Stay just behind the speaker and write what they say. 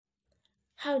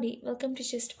Howdy, welcome to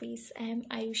Just Peace. I am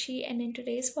Ayushi, and in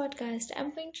today's podcast,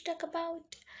 I'm going to talk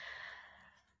about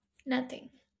nothing.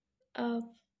 Uh,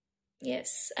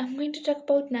 yes, I'm going to talk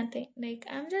about nothing.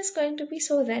 I'm just going to be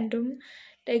so random,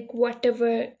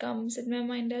 whatever comes in my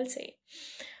mind, I'll say.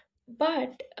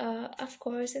 But, of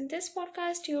course, in this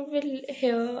podcast, you will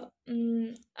hear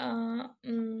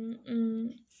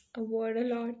a word a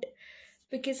lot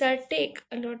because I'll take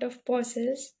a lot of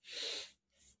pauses.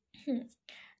 Hmm.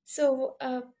 So,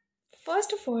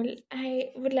 first of all,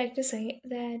 I would like to say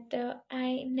that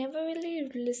I never really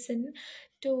listen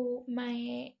to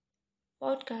my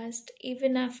podcast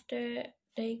even after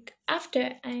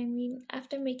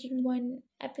making one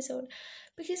episode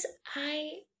because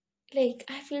I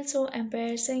feel so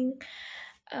embarrassing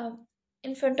uh,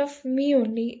 in front of me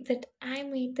only that I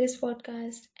made this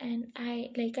podcast, and I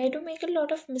do make a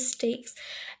lot of mistakes,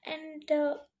 and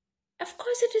of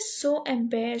course it is so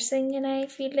embarrassing, and I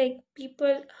feel like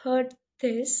people heard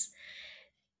this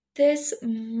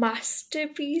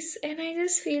masterpiece, and I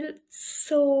just feel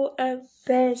so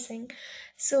embarrassing.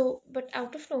 So but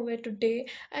out of nowhere today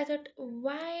I thought,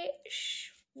 why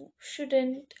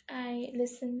shouldn't I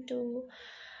listen to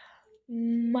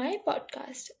my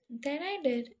podcast? Then I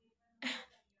did.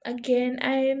 Again,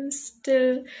 I am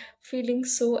still feeling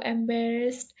so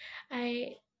embarrassed.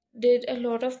 I did a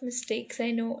lot of mistakes,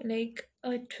 I know, like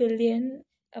a trillion,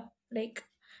 like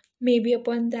maybe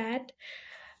upon that.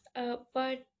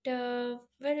 But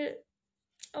well,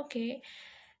 okay.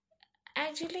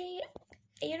 Actually,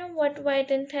 you know what? Why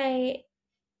didn't I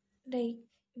like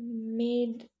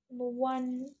made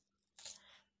one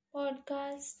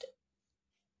podcast?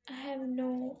 I have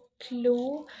no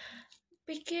clue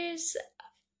because,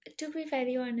 to be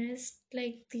very honest,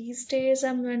 like these days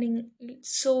I'm running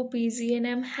so busy, and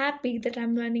I'm happy that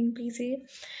I'm running busy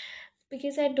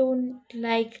because I don't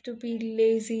like to be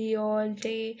lazy all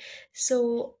day.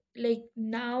 So like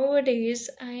nowadays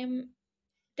I'm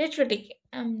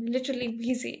literally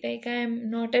busy. Like I am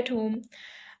not at home.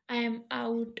 I am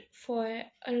out for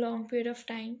a long period of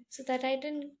time so that I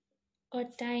didn't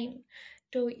got time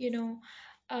to,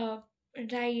 uh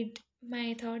write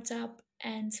my thoughts up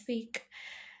and speak.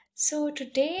 So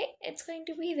today it's going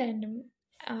to be random.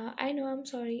 I know, I'm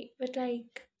sorry, but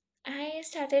I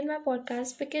started my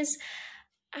podcast because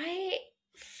I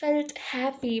felt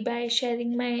happy by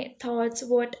sharing my thoughts,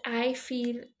 what I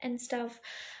feel and stuff.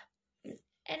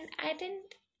 And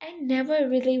I never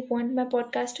really want my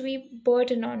podcast to be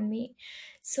burden on me.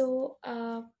 So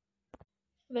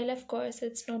well, of course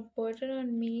it's not burden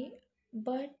on me,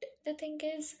 but the thing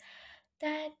is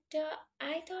that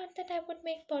I thought that I would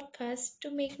make podcasts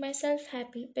to make myself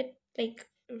happy, but like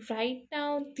right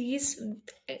now,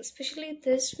 especially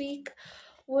this week,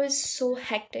 was so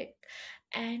hectic,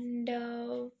 and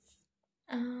now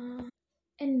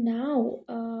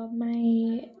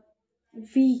my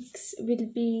weeks will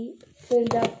be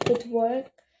filled up with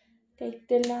work. Like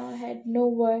till now, I had no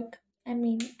work. I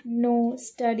mean, no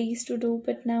studies to do,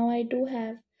 but now I do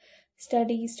have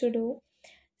studies to do.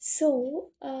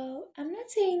 So, I'm not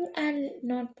saying I'll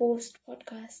not post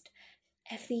podcast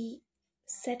every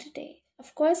Saturday.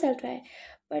 Of course, I'll try.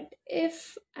 But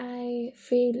if I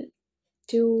fail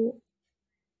to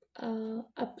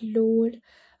upload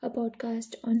a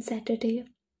podcast on Saturday,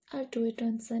 I'll do it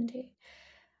on Sunday.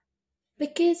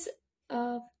 Because,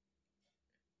 uh,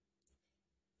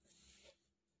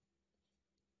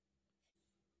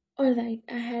 alright,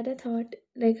 I had a thought,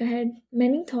 I had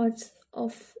many thoughts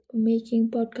of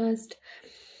making podcast,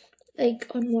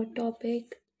 on what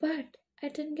topic, but I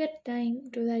didn't get time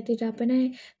to write it up, and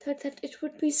I thought that it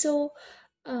would be so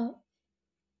uh,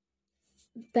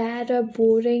 bad or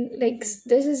boring. This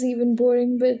is even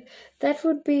boring, but that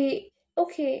would be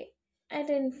okay. I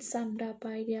didn't summed up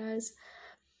ideas,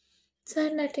 so I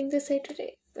had nothing to say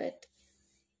today. But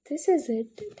this is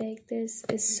it. Like this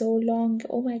is so long.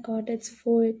 Oh my god, it's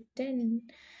 4:10.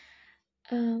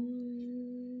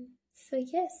 So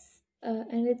yes,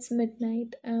 and it's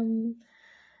midnight.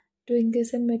 Doing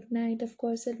this at midnight. Of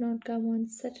course, it'll not come on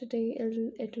Saturday.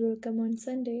 It will come on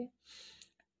Sunday.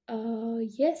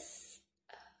 Yes.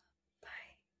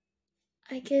 Bye.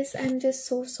 I guess I'm just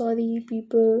so sorry,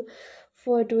 people,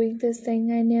 for doing this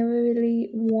thing. I never really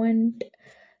want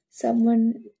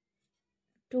someone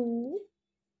to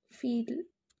feel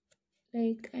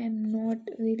like I'm not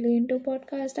really into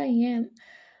podcast. I am,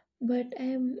 but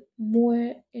I'm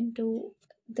more into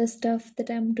the stuff that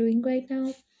I'm doing right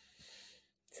now.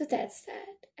 So that's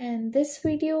that. And this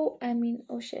video, I mean,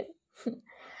 oh shit.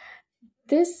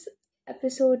 This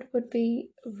episode would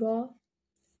be raw,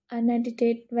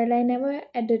 unedited. Well, I never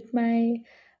edit my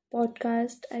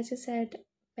podcast. I just said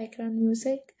background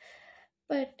music,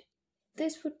 but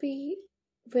this would be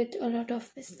with a lot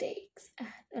of mistakes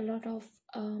and a lot of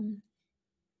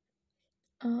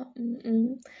uh, mm,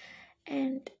 mm.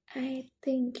 and I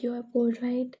think you are bored,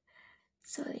 right?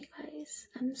 Sorry, guys.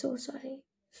 I'm so sorry.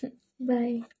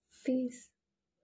 Bye. Peace.